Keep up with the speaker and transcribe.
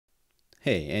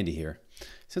Hey, Andy here.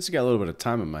 Since I got a little bit of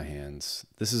time on my hands,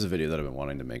 this is a video that I've been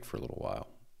wanting to make for a little while.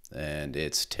 And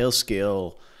it's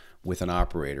tailscale with an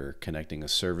operator connecting a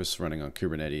service running on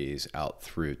Kubernetes out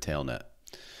through Tailnet.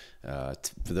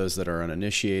 For those that are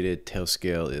uninitiated,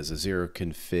 tailscale is a zero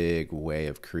config way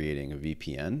of creating a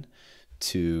VPN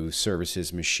to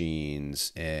services,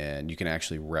 machines, and you can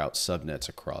actually route subnets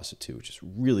across it too, which is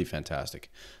really fantastic,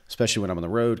 especially when I'm on the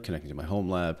road, connecting to my home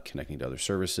lab, connecting to other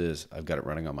services. I've got it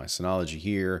running on my Synology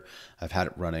here. I've had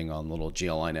it running on little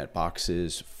GLINet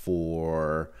boxes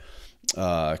for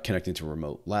connecting to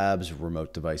remote labs,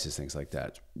 remote devices, things like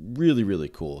that. Really, really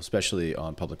cool, especially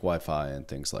on public Wi-Fi and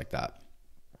things like that.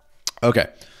 Okay,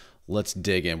 let's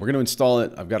dig in. We're going to install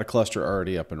it. I've got a cluster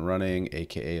already up and running,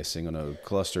 aka a single node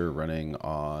cluster running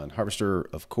on Harvester,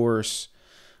 of course.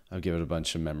 I'll give it a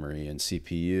bunch of memory and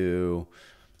CPU.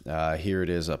 Here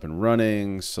it is up and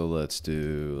running. So let's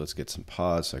get some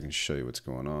pods so I can show you what's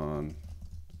going on.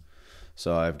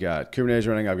 So I've got Kubernetes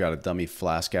running, I've got a dummy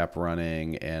Flask app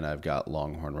running, and I've got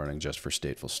Longhorn running just for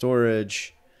stateful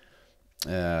storage.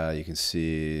 You can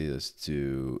see, let's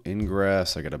do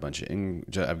Ingress. I got a bunch of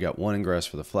I've got one Ingress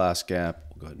for the Flask app.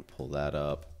 We'll go ahead and pull that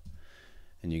up.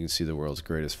 And you can see the world's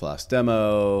greatest Flask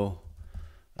demo.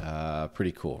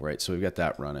 Pretty cool, right? So we've got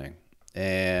that running.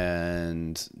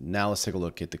 And now let's take a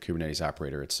look at the Kubernetes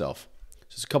operator itself. So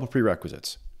there's a couple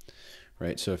prerequisites,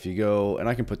 right? So if you go, and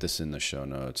I can put this in the show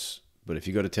notes, but if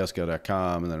you go to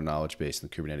tailscale.com and then a knowledge base in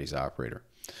the Kubernetes operator,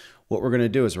 what we're going to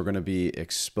do is we're going to be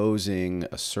exposing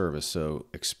a service. So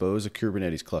expose a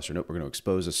Kubernetes cluster. Nope, we're going to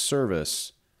expose a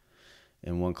service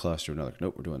in one cluster, another.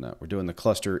 Nope, we're doing that. We're doing the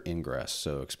cluster ingress.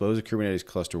 So expose a Kubernetes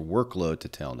cluster workload to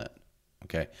Tailnet.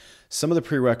 Okay. Some of the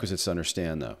prerequisites to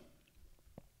understand though.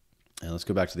 And let's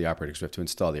go back to the operator because we have to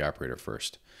install the operator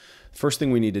first. First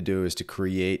thing we need to do is to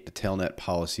create the Tailnet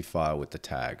policy file with the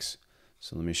tags.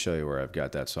 So let me show you where I've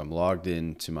got that. So I'm logged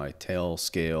into my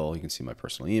tailscale. You can see my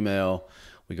personal email.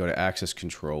 We go to access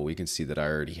control. We can see that I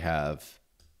already have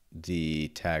the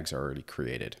tags already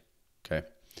created. Okay.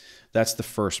 That's the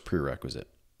first prerequisite.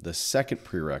 The second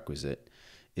prerequisite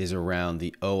is around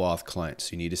the OAuth client.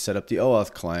 So you need to set up the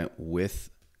OAuth client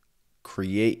with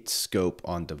create scope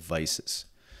on devices.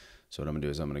 So what I'm going to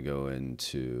do is I'm going to go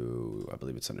into, I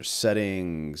believe it's under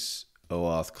settings,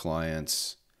 OAuth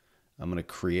clients. I'm going to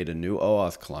create a new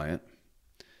OAuth client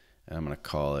and I'm going to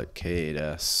call it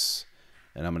K8S.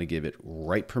 And I'm going to give it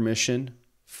write permission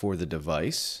for the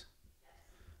device.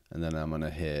 And then I'm going to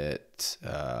hit,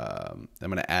 I'm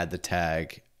going to add the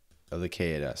tag of the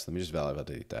K8S. Let me just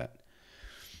validate that.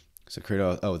 So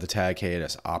create, the tag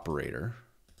K8S operator.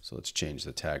 So let's change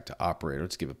the tag to operator.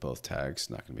 Let's give it both tags.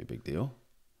 Not going to be a big deal.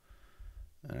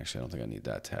 And actually, I don't think I need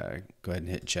that tag. Go ahead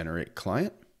and hit generate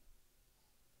client.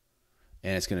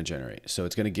 And it's going to generate. So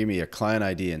it's going to give me a client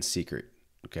ID and secret.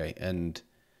 Okay. And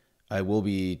I will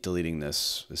be deleting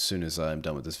this as soon as I'm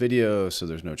done with this video, so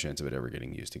there's no chance of it ever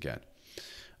getting used again.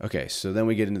 Okay, so then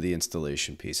we get into the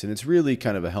installation piece, and it's really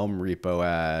kind of a helm repo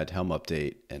add, helm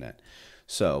update, and that.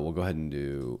 So we'll go ahead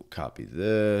and copy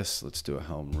this. Let's do a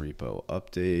helm repo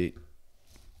update,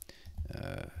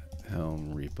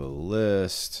 helm repo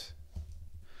list.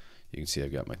 You can see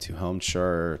I've got my two helm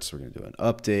charts. We're going to do an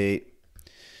update.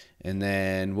 And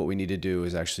then what we need to do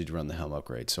is actually run the Helm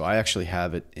upgrade. So I actually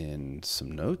have it in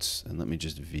some notes, and let me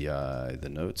just VI the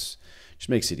notes. Just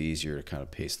makes it easier to kind of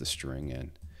paste the string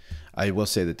in. I will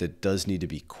say that that does need to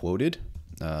be quoted.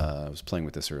 I was playing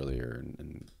with this earlier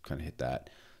and kind of hit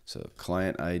that. So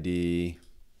client ID,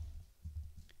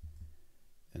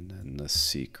 and then the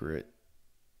secret.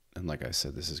 And like I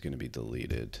said, this is going to be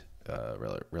deleted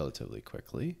relatively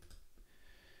quickly.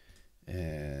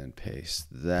 And paste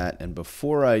that. And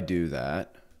before I do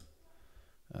that,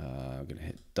 I'm going to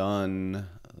hit done.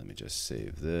 Let me just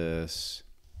save this.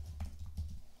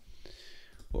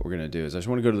 What we're going to do is I just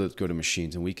want to go to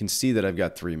machines, and we can see that I've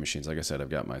got three machines. Like I said,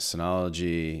 I've got my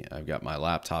Synology, I've got my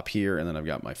laptop here, and then I've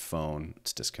got my phone.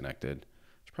 It's disconnected.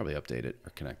 Should probably update it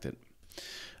or connect it.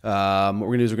 What we're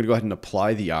going to do is we're going to go ahead and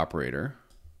apply the operator.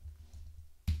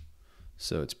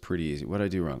 So it's pretty easy. What did I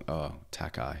do wrong? Oh,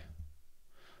 TAC-I.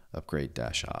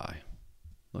 Upgrade-I.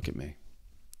 Look at me.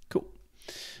 Cool.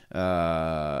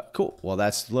 Cool. Well,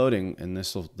 that's loading, and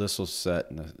this will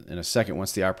set in a second.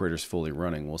 Once the operator is fully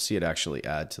running, we'll see it actually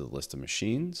add to the list of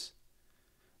machines.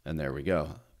 And there we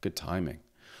go. Good timing,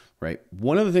 right?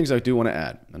 One of the things I do want to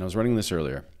add, and I was running this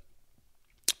earlier,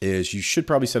 is you should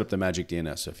probably set up the magic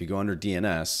DNS. So if you go under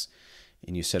DNS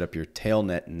and you set up your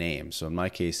tailnet name, so in my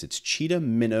case, it's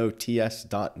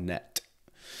cheetahminnows.net.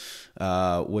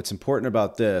 What's important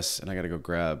about this, and I got to go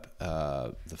grab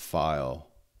the file,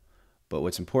 But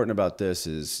what's important about this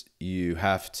is you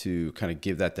have to kind of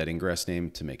give that ingress name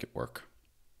to make it work.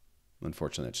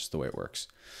 Unfortunately, that's just the way it works.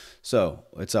 So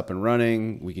it's up and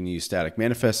running. We can use static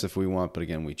manifest if we want, but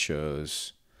again, we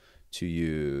chose to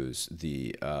use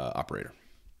the operator.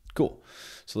 Cool.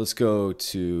 So let's go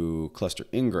to cluster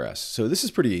ingress. So this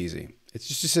is pretty easy. It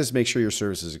just says make sure your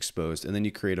service is exposed, and then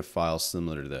you create a file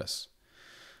similar to this.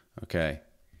 Okay.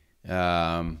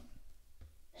 Yep.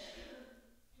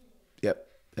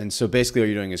 And so basically all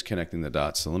you're doing is connecting the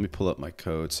dots. So let me pull up my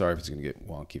code. Sorry if it's going to get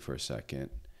wonky for a second.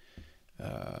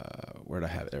 Where did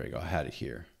I have it? There we go. I had it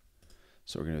here.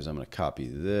 So what we're going to do is I'm going to copy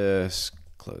this,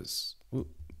 close,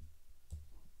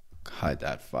 hide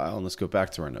that file, and let's go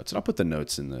back to our notes. And I'll put the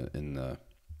notes into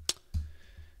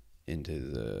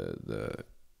the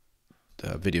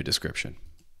video description.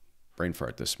 Brain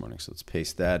fart this morning, so let's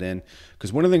paste that in.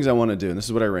 Because one of the things I want to do, and this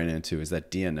is what I ran into, is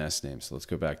that DNS name. So let's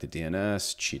go back to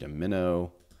DNS, cheetah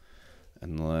minnow,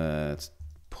 and let's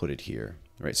put it here.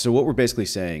 All right. So what we're basically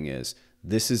saying is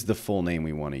this is the full name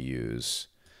we want to use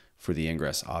for the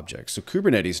Ingress object. So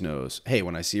Kubernetes knows, hey,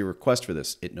 when I see a request for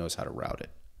this, it knows how to route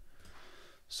it.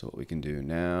 So what we can do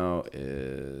now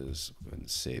is go ahead and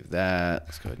save that.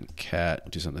 Let's go ahead and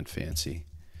cat, do something fancy.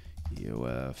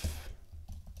 EOF.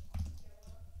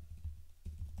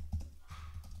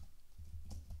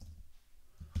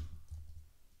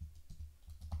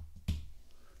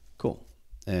 Cool.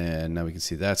 And now we can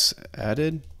see that's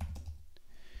added.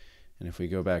 And if we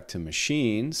go back to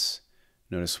machines,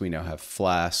 notice we now have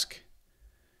Flask,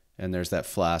 and there's that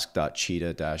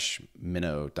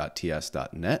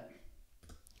flask.cheetah-minnow.ts.net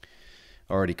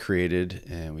already created,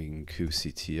 and we can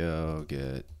kubectl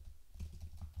get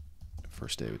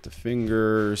first day with the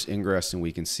fingers, ingress, and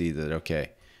we can see that,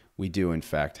 okay, we do in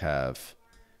fact have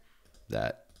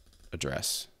that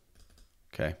address.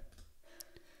 Okay.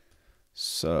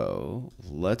 So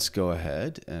let's go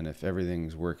ahead, and if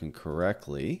everything's working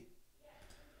correctly,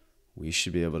 we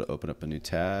should be able to open up a new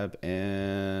tab,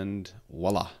 and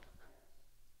voila.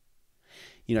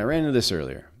 You know, I ran into this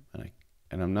earlier,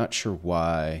 and I'm not sure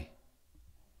why.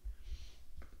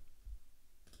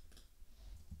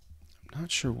 I'm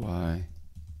not sure why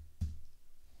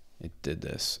it did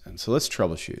this. And so let's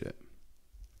troubleshoot it.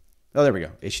 Oh, there we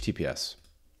go. HTTPS.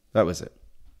 That was it.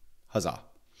 Huzzah.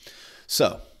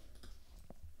 So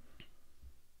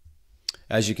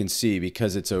as you can see,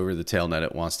 because it's over the tailnet,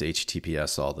 it wants to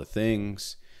HTTPS all the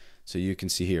things. So you can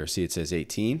see here, see it says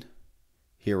 18.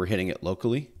 Here we're hitting it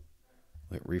locally.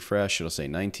 Hit refresh, it'll say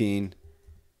 19,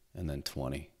 and then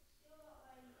 20.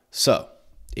 So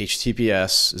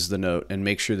HTTPS is the note, and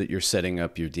make sure that you're setting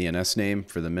up your DNS name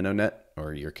for the MinnowNet,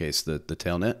 or in your case, the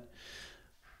tailnet.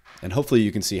 And hopefully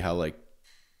you can see how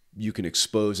you can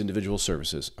expose individual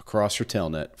services across your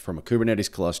tailnet from a Kubernetes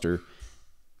cluster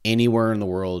anywhere in the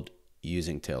world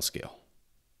using Tailscale.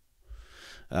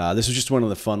 This was just one of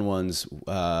the fun ones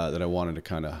that I wanted to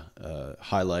kind of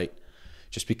highlight,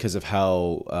 just because of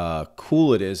how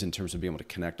cool it is in terms of being able to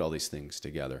connect all these things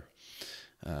together.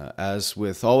 As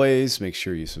with always, make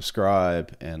sure you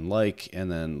subscribe and like,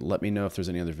 and then let me know if there's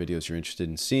any other videos you're interested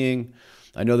in seeing.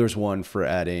 I know there's one for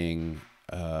adding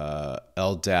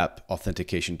LDAP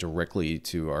authentication directly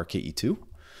to our KE2.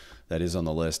 That is on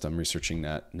the list. I'm researching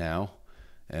that now.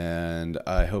 And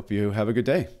I hope you have a good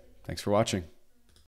day. Thanks for watching.